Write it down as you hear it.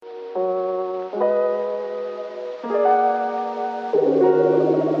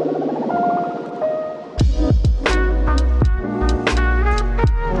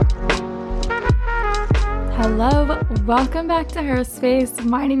Welcome back to Her Space.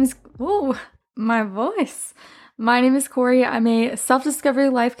 My name is Corey. I'm a self-discovery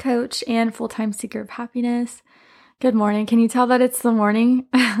life coach and full-time seeker of happiness. Good morning. Can you tell that it's the morning?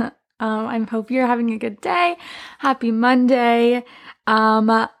 I hope you're having a good day. Happy Monday.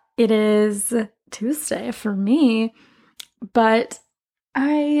 It is Tuesday for me, but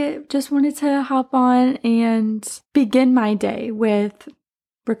I just wanted to hop on and begin my day with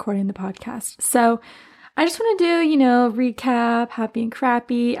recording the podcast. So I just want to do, recap, happy and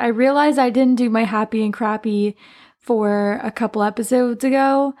crappy. I realized I didn't do my happy and crappy for a couple episodes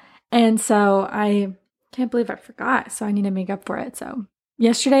ago, and so I can't believe I forgot, so I need to make up for it. So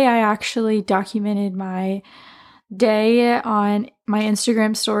yesterday I actually documented my day on my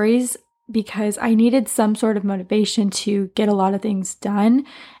Instagram stories because I needed some sort of motivation to get a lot of things done,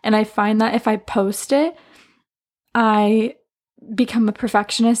 and I find that if I post it, I become a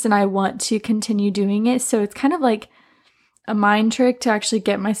perfectionist and I want to continue doing it. So it's kind of like a mind trick to actually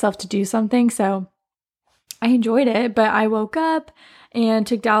get myself to do something. So I enjoyed it, but I woke up and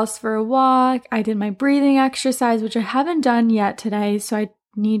took Dallas for a walk. I did my breathing exercise, which I haven't done yet today, so I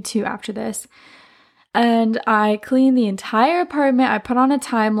need to after this. And I cleaned the entire apartment. I put on a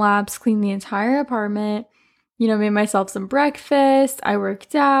time lapse, cleaned the entire apartment, made myself some breakfast. I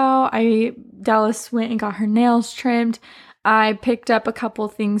worked out. Dallas went and got her nails trimmed. I picked up a couple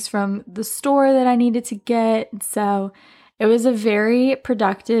things from the store that I needed to get. So it was a very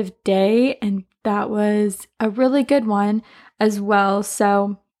productive day, and that was a really good one as well.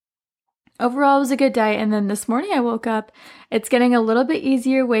 So overall, it was a good day. And then this morning I woke up. It's getting a little bit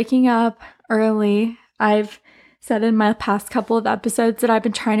easier waking up early. I've said in my past couple of episodes that I've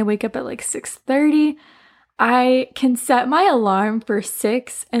been trying to wake up at like 6:30. I can set my alarm for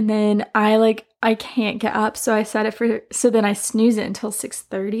 6 and then I can't get up. So I set it so then I snooze it until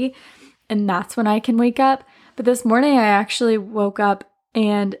 6:30 and that's when I can wake up. But this morning I actually woke up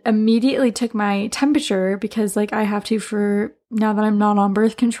and immediately took my temperature because I have to for now that I'm not on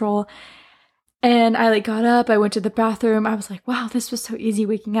birth control. And I got up, I went to the bathroom. I was like, wow, this was so easy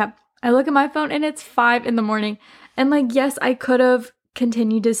waking up. I look at my phone and it's 5 a.m. And yes, I could have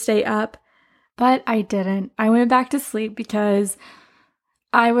continued to stay up, but I didn't. I went back to sleep because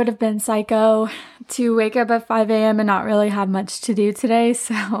I would have been psycho to wake up at 5 a.m. and not really have much to do today.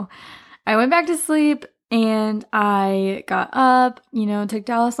 So I went back to sleep and I got up, took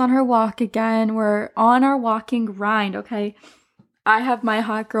Dallas on her walk again. We're on our walking grind, okay? I have my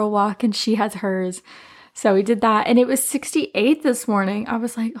hot girl walk and she has hers. So we did that and it was 68 this morning. I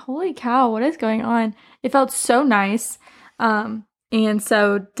was like, holy cow, what is going on? It felt so nice. And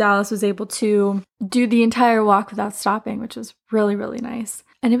so Dallas was able to do the entire walk without stopping, which was really, really nice.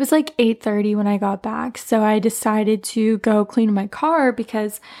 And it was 8:30 when I got back. So I decided to go clean my car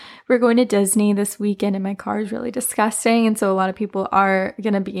because we're going to Disney this weekend and my car is really disgusting. And so a lot of people are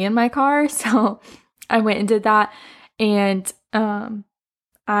going to be in my car. So I went and did that. And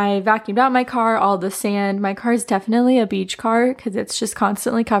I vacuumed out my car, all the sand. My car is definitely a beach car because it's just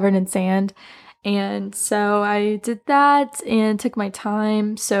constantly covered in sand. And so I did that and took my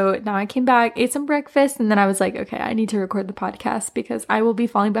time. So now I came back, ate some breakfast, and then I was like, okay, I need to record the podcast because I will be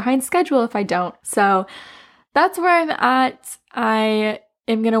falling behind schedule if I don't. So that's where I'm at. I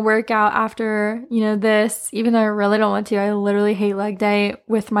am going to work out after, this, even though I really don't want to. I literally hate leg day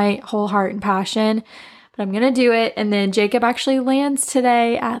with my whole heart and passion, but I'm going to do it. And then Jacob actually lands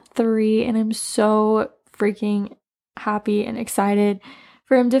today at 3, and I'm so freaking happy and excited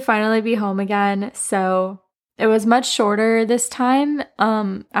for him to finally be home again. So it was much shorter this time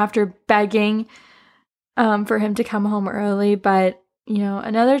after begging for him to come home early. But,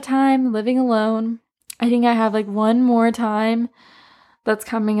 another time living alone, I think I have one more time that's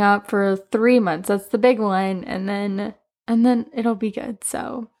coming up for 3 months. That's the big one. And then it'll be good.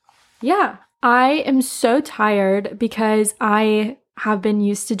 So yeah, I am so tired because I have been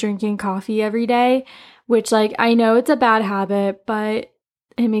used to drinking coffee every day, which I know it's a bad habit, but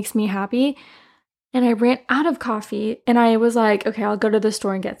it makes me happy. And I ran out of coffee and I was like, okay, I'll go to the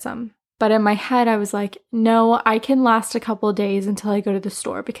store and get some. But in my head, I was like, no, I can last a couple of days until I go to the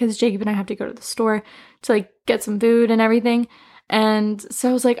store because Jacob and I have to go to the store to get some food and everything. And so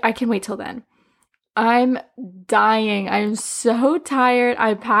I was like, I can wait till then. I'm dying. I'm so tired.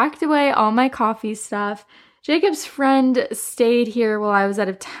 I packed away all my coffee stuff. Jacob's friend stayed here while I was out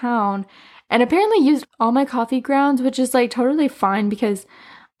of town and apparently used all my coffee grounds, which is totally fine because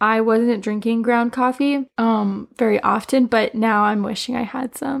I wasn't drinking ground coffee very often, but now I'm wishing I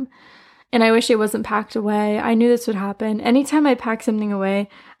had some. And I wish it wasn't packed away. I knew this would happen. Anytime I pack something away,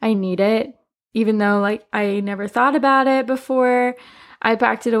 I need it, even though I never thought about it before. I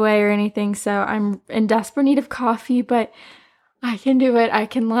packed it away or anything. So I'm in desperate need of coffee, but I can do it. I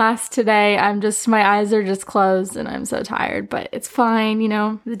can last today. My eyes are just closed and I'm so tired, but it's fine.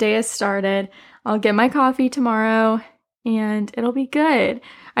 The day has started. I'll get my coffee tomorrow and it'll be good.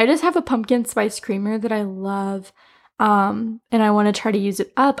 I just have a pumpkin spice creamer that I love. And I want to try to use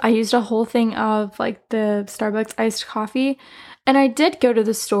it up. I used a whole thing of like the Starbucks iced coffee. And I did go to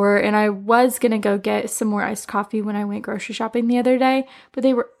the store and I was going to go get some more iced coffee when I went grocery shopping the other day, but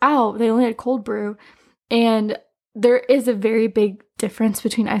they were out. They only had cold brew. And there is a very big difference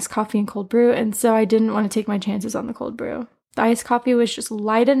between iced coffee and cold brew. And so I didn't want to take my chances on the cold brew. The iced coffee was just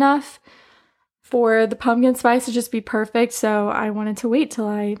light enough for the pumpkin spice to just be perfect. So I wanted to wait till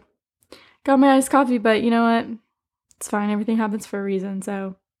I got my iced coffee, but you know what? It's fine. Everything happens for a reason.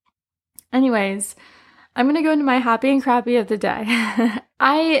 So anyways, I'm going to go into my happy and crappy of the day.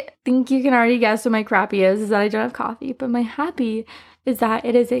 I think you can already guess what my crappy is that I don't have coffee, but my happy is that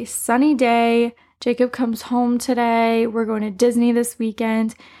it is a sunny day. Jacob comes home today. We're going to Disney this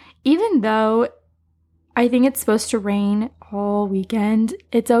weekend. Even though I think it's supposed to rain all weekend,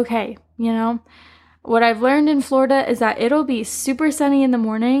 it's okay, What I've learned in Florida is that it'll be super sunny in the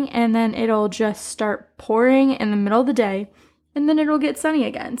morning and then it'll just start pouring in the middle of the day and then it'll get sunny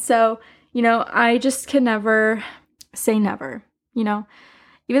again. So, I just can never say never, Even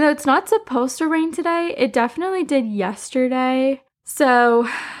though it's not supposed to rain today, it definitely did yesterday. So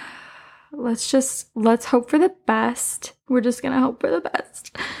let's hope for the best. We're just going to hope for the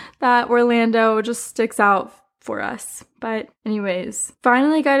best that Orlando just sticks out for us. But anyways,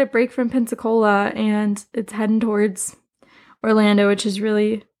 finally got a break from Pensacola and it's heading towards Orlando, which is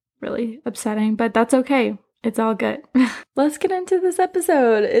really, really upsetting, but that's okay. It's all good. Let's get into this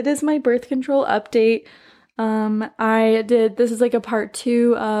episode. It is my birth control update. This is like a part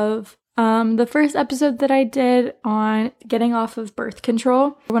 2 of the first episode that I did on getting off of birth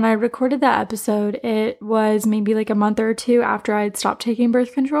control. When I recorded that episode, it was maybe like a month or 2 after I had stopped taking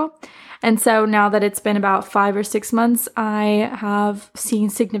birth control. And so now that it's been about 5 or 6 months, I have seen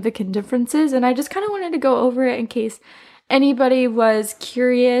significant differences. And I just kind of wanted to go over it in case anybody was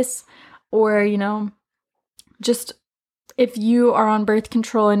curious or, just if you are on birth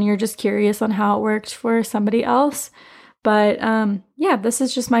control and you're just curious on how it worked for somebody else. But this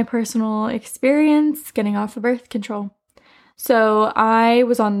is just my personal experience getting off of birth control. So I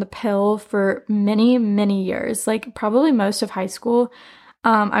was on the pill for many, many years, like probably most of high school.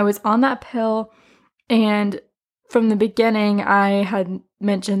 I was on that pill, and from the beginning, I had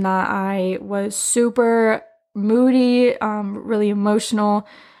mentioned that I was super moody, really emotional,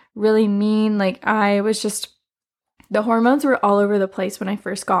 really mean. Like the hormones were all over the place when I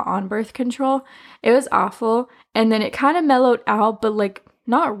first got on birth control. It was awful. And then it kind of mellowed out, but like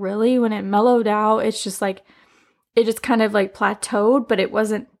not really. When it mellowed out, it's just like, it just kind of like plateaued, but it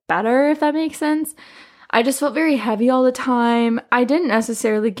wasn't better, if that makes sense. I just felt very heavy all the time. I didn't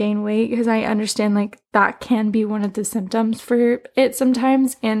necessarily gain weight because I understand like that can be one of the symptoms for it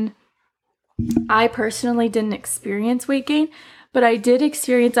sometimes. And I personally didn't experience weight gain, but I did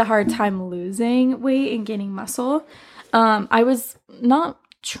experience a hard time losing weight and gaining muscle. I was not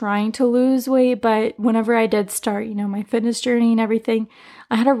trying to lose weight, but whenever I did start, my fitness journey and everything,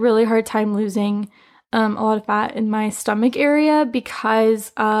 I had a really hard time losing a lot of fat in my stomach area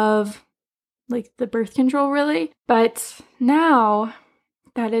because of like the birth control, really. But now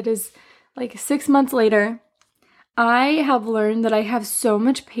that it is like 6 months later, I have learned that I have so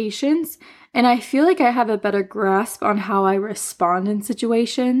much patience and I feel like I have a better grasp on how I respond in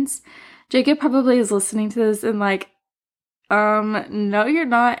situations. Jacob probably is listening to this and like, no, you're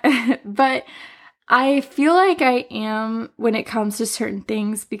not. But I feel like I am when it comes to certain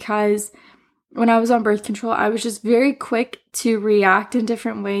things because when I was on birth control, I was just very quick to react in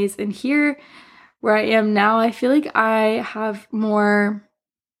different ways. And here where I am now, I feel like I have more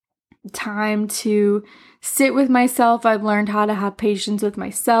time to sit with myself. I've learned how to have patience with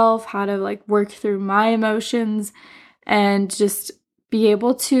myself, how to like work through my emotions and just be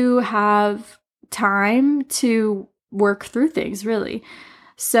able to have time to work through things, really.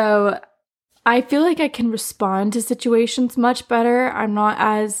 So I feel like I can respond to situations much better. I'm not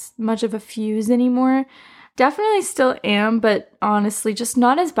as much of a fuse anymore. Definitely still am, but honestly, just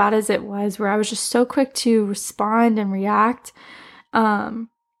not as bad as it was where I was just so quick to respond and react.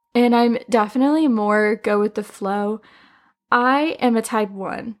 And I'm definitely more go with the flow. I am a type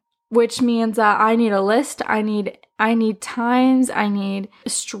 1, which means that I need a list, I need times, I need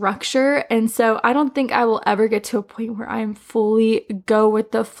structure. And so I don't think I will ever get to a point where I'm fully go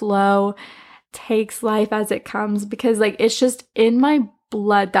with the flow, takes life as it comes, because like it's just in my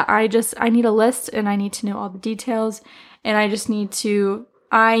blood that I need a list and I need to know all the details and I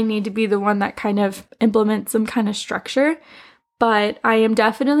need to be the one that kind of implements some kind of structure. But I am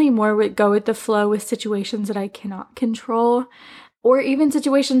definitely more with go with the flow with situations that I cannot control, or even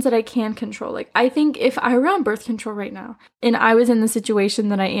situations that I can control. Like, I think if I were on birth control right now and I was in the situation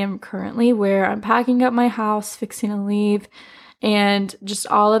that I am currently, where I'm packing up my house, fixing to leave, and just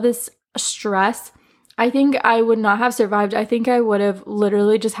all of this stress, I think I would not have survived. I think I would have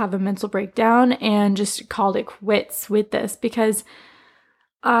literally just have a mental breakdown and just called it quits with this, because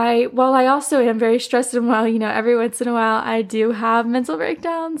while I also am very stressed, and while, every once in a while I do have mental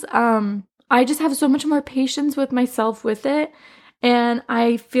breakdowns, I just have so much more patience with myself with it. And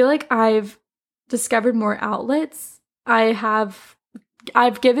I feel like I've discovered more outlets. I've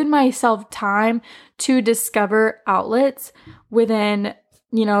given myself time to discover outlets within,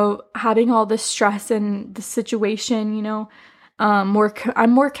 having all this stress and the situation, I'm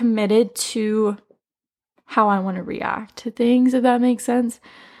more committed to how I want to react to things, if that makes sense.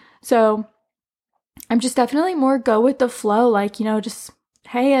 So I'm just definitely more go with the flow, like, just,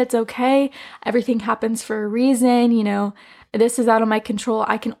 hey, it's okay. Everything happens for a reason, this is out of my control.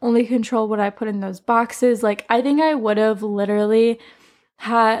 I can only control what I put in those boxes. Like, I think I would have literally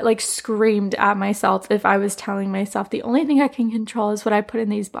screamed at myself if I was telling myself the only thing I can control is what I put in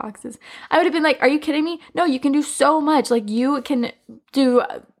these boxes. I would have been like, are you kidding me? No, you can do so much. Like, you can do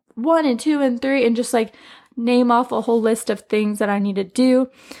 1 and 2 and 3 and just name off a whole list of things that I need to do.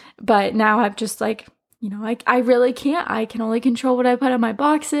 But now I've just I really can't. I can only control what I put in my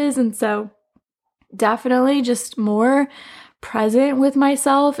boxes. And so definitely just more present with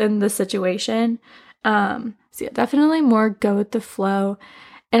myself in the situation. So yeah, definitely more go with the flow.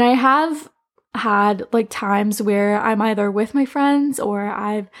 And I have had times where I'm either with my friends or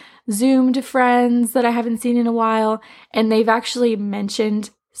I've Zoomed friends that I haven't seen in a while, and they've actually mentioned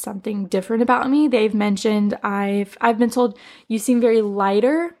something different about me. They've mentioned I've been told, you seem very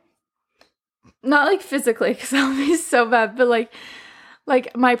lighter. Not physically, because that would be so bad, but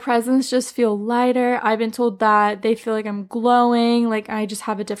my presence just feel lighter. I've been told that they feel like I'm glowing, I just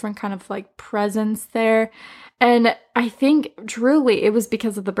have a different kind of presence there. And I think truly it was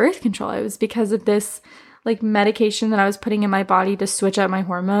because of the birth control. It was because of this medication that I was putting in my body to switch up my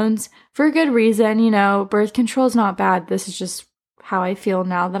hormones for a good reason. Birth control is not bad. This is just how I feel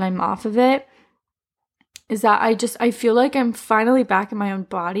now that I'm off of it, is that I feel like I'm finally back in my own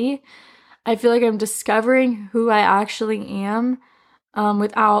body. I feel like I'm discovering who I actually am,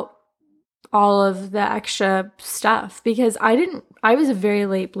 without all of the extra stuff, because I was a very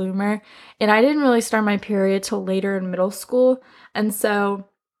late bloomer, and I didn't really start my period till later in middle school. And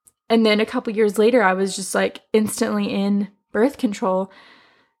then a couple years later, I was just instantly in birth control.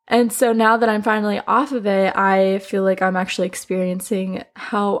 And so now that I'm finally off of it, I feel like I'm actually experiencing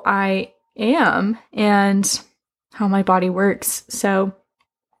how I am and how my body works. So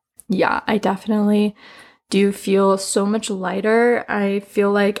yeah, I definitely do feel so much lighter. I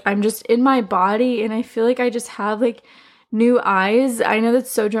feel like I'm just in my body, and I feel like I just have new eyes. I know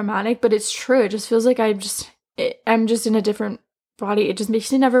that's so dramatic, but it's true. It just feels like I'm just in a different body. It just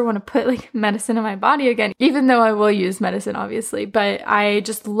makes me never want to put medicine in my body again, even though I will use medicine, obviously. But I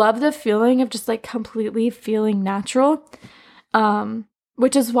just love the feeling of just completely feeling natural,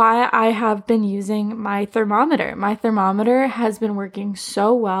 which is why I have been using my thermometer. My thermometer has been working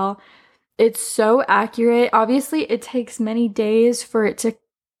so well. It's so accurate. Obviously, it takes many days for it to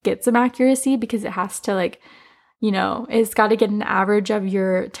get some accuracy, because it has to it's got to get an average of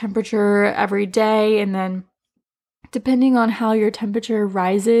your temperature every day, and then depending on how your temperature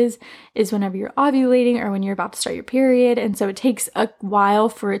rises is whenever you're ovulating or when you're about to start your period. And so it takes a while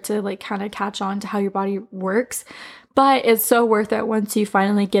for it to kind of catch on to how your body works. But it's so worth it once you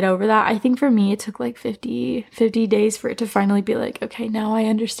finally get over that. I think for me, it took 50 days for it to finally be okay, now I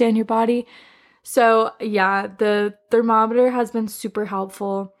understand your body. So yeah, the thermometer has been super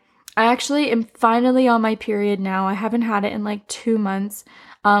helpful. I actually am finally on my period now. I haven't had it in 2 months,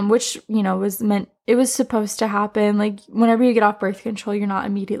 which, it was supposed to happen. Whenever you get off birth control, you're not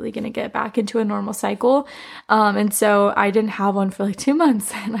immediately going to get back into a normal cycle. And so I didn't have one for 2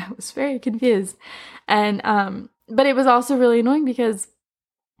 months, and I was very confused. And, but it was also really annoying because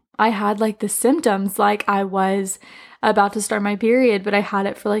I had the symptoms I was about to start my period, but I had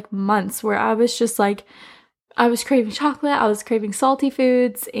it for months, where I was just I was craving chocolate, I was craving salty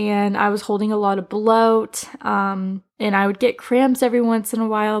foods, and I was holding a lot of bloat, and I would get cramps every once in a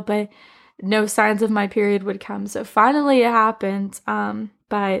while, but no signs of my period would come. So finally it happened.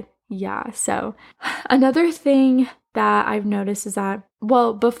 But yeah, so another thing that I've noticed is that,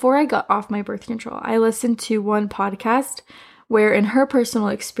 before I got off my birth control, I listened to one podcast where, in her personal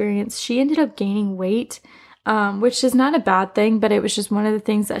experience, she ended up gaining weight which is not a bad thing, but it was just one of the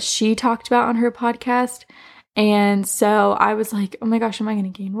things that she talked about on her podcast. And so I was like, oh my gosh, am I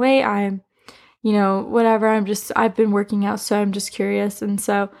going to gain weight? Whatever. I've been working out, so I'm just curious. And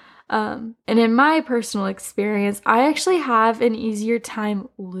so, and in my personal experience, I actually have an easier time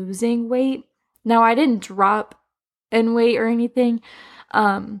losing weight. Now, I didn't drop in weight or anything,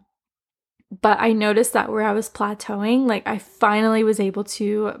 but I noticed that where I was plateauing, like I finally was able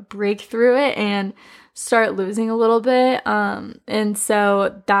to break through it and start losing a little bit. And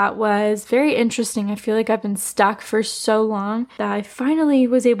so that was very interesting. I feel like I've been stuck for so long that I finally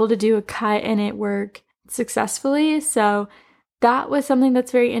was able to do a cut and it worked successfully. So that was something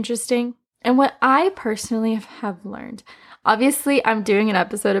that's very interesting. And what I personally have learned, obviously I'm doing an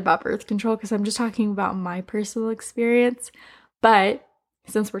episode about birth control because I'm just talking about my personal experience, but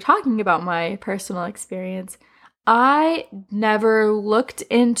since we're talking about my personal experience, I never looked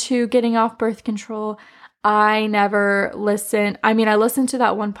into getting off birth control. I never listened. I listened to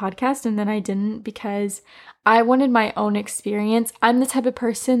that one podcast and then I didn't because I wanted my own experience. I'm the type of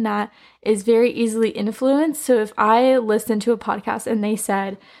person that is very easily influenced. So if I listened to a podcast and they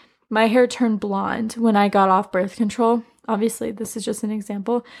said my hair turned blonde when I got off birth control, obviously, this is just an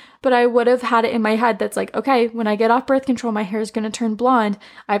example, but I would have had it in my head that's like, okay, when I get off birth control, my hair is going to turn blonde.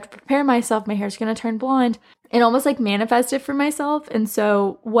 I have to prepare myself. My hair is going to turn blonde and almost like manifest it for myself. And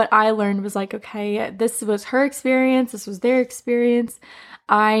so what I learned was like, okay, this was her experience. This was their experience.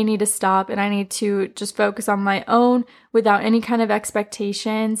 I need to stop and I need to just focus on my own without any kind of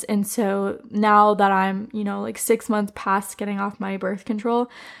expectations. And so now that I'm, like 6 months past getting off my birth control,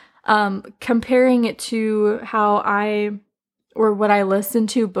 comparing it to what I listened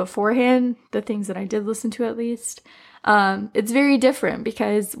to beforehand, the things that I did listen to at least, it's very different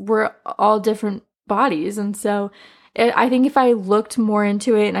because we're all different bodies. And so I think if I looked more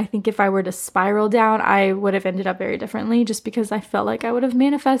into it and I think if I were to spiral down, I would have ended up very differently just because I felt like I would have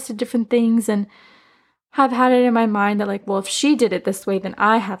manifested different things and have had it in my mind that like, well, if she did it this way, then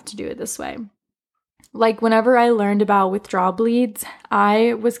I have to do it this way. Like whenever I learned about withdrawal bleeds,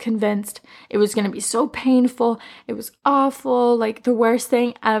 I was convinced it was going to be so painful. It was awful, like the worst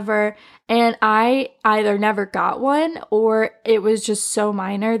thing ever. And I either never got one or it was just so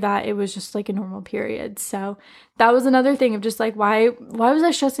minor that it was just like a normal period. So that was another thing of just like, why was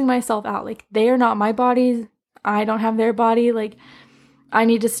I stressing myself out? Like they are not my bodies. I don't have their body. Like I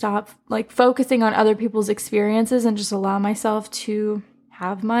need to stop like focusing on other people's experiences and just allow myself to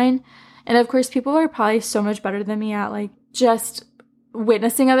have mine. And of course, people are probably so much better than me at like just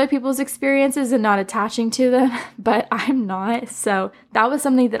witnessing other people's experiences and not attaching to them, but I'm not. So that was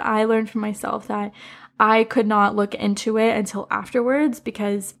something that I learned from myself, that I could not look into it until afterwards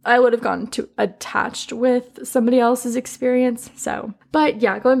because I would have gotten too attached with somebody else's experience. So, but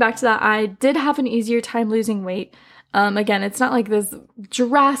yeah, going back to that, I did have an easier time losing weight. Again, it's not like this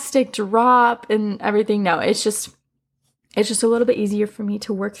drastic drop and everything. No, it's just a little bit easier for me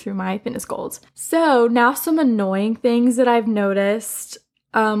to work through my fitness goals. So now some annoying things that I've noticed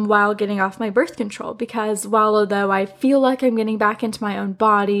while getting off my birth control, because although I feel like I'm getting back into my own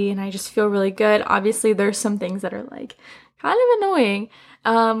body and I just feel really good, obviously there's some things that are like kind of annoying,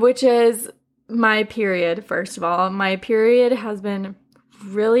 which is my period. First of all, my period has been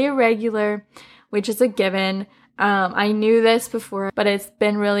really irregular, which is a given. I knew this before, but it's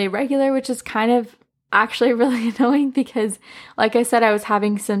been really irregular, which is kind of actually really annoying because, like I said, I was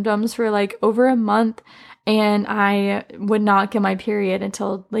having symptoms for like over a month and I would not get my period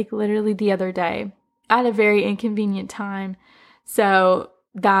until like literally the other day at a very inconvenient time. So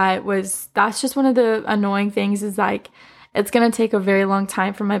that's just one of the annoying things, is like it's going to take a very long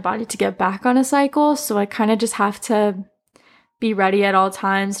time for my body to get back on a cycle. So I kind of just have to be ready at all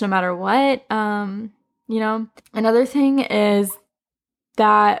times, no matter what. Another thing is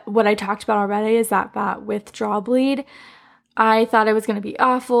that what I talked about already is that withdrawal bleed. I thought it was going to be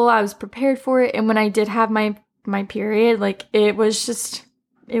awful. I was prepared for it. And when I did have my period, like it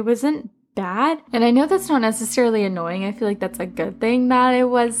wasn't bad. And I know that's not necessarily annoying. I feel like that's a good thing that it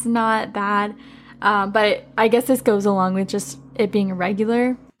was not bad. But I guess this goes along with just it being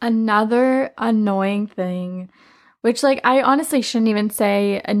irregular. Another annoying thing, which like I honestly shouldn't even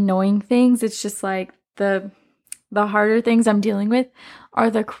say annoying things. It's just like the harder things I'm dealing with are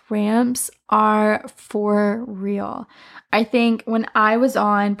the cramps are for real. I think when I was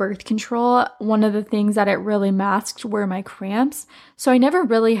on birth control, one of the things that it really masked were my cramps. So I never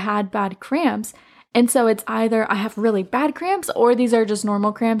really had bad cramps. And so it's either I have really bad cramps or these are just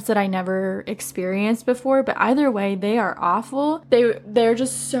normal cramps that I never experienced before. But either way, they are awful. They're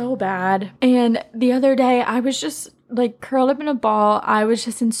just so bad. And the other day I was just like curled up in a ball. I was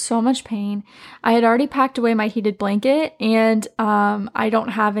just in so much pain. I had already packed away my heated blanket, and I don't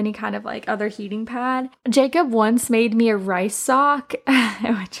have any kind of like other heating pad. Jacob once made me a rice sock,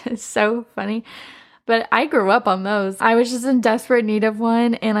 which is so funny. But I grew up on those. I was just in desperate need of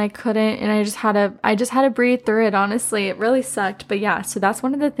one, and I couldn't, and I just had to breathe through it, honestly. It really sucked. But yeah, so that's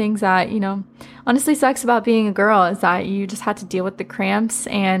one of the things that, honestly sucks about being a girl, is that you just have to deal with the cramps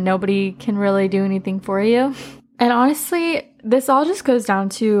and nobody can really do anything for you. And honestly, this all just goes down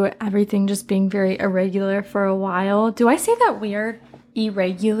to everything just being very irregular for a while. Do I say that weird?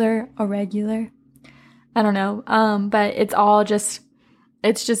 Irregular? Irregular? I don't know. But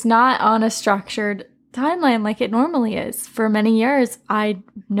it's just not on a structured timeline like it normally is. For many years, I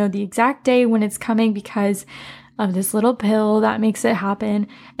know the exact day when it's coming because of this little pill that makes it happen.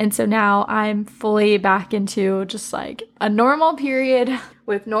 And so now I'm fully back into just like a normal period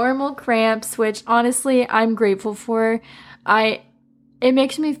with normal cramps, which honestly I'm grateful for. It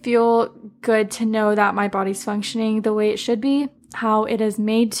makes me feel good to know that my body's functioning the way it should be, how it is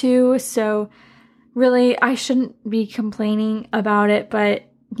made to. So really, I shouldn't be complaining about it, but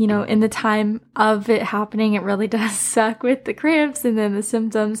in the time of it happening, it really does suck with the cramps and then the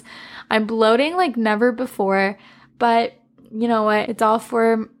symptoms. I'm bloating like never before, but you know what? It's all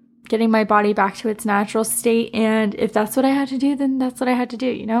for getting my body back to its natural state. And if that's what I had to do, then that's what I had to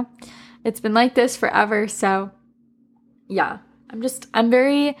do, It's been like this forever. So yeah, I'm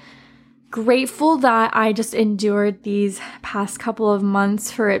very grateful that I just endured these past couple of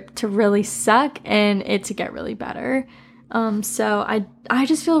months for it to really suck and it to get really better. So I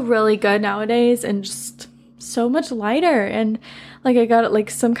just feel really good nowadays and just so much lighter, and like I got like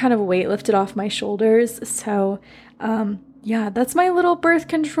some kind of weight lifted off my shoulders. So, yeah, that's my little birth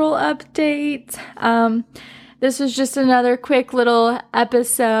control update. This was just another quick little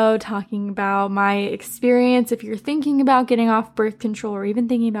episode talking about my experience. If you're thinking about getting off birth control or even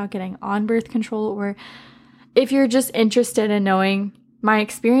thinking about getting on birth control, or if you're just interested in knowing my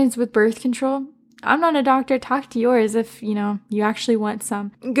experience with birth control, I'm not a doctor. Talk to yours if, you actually want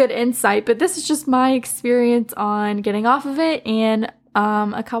some good insight. But this is just my experience on getting off of it and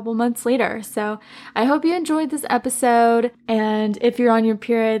a couple months later. So I hope you enjoyed this episode. And if you're on your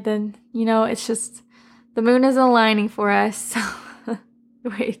period, then, it's just the moon is aligning for us.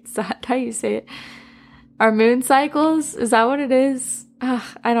 Wait, is that how you say it? Our moon cycles? Is that what it is?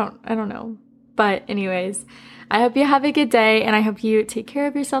 I don't know. But anyways, I hope you have a good day, and I hope you take care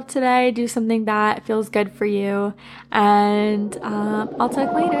of yourself today. Do something that feels good for you. And I'll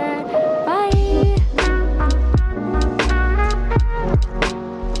talk later. Bye.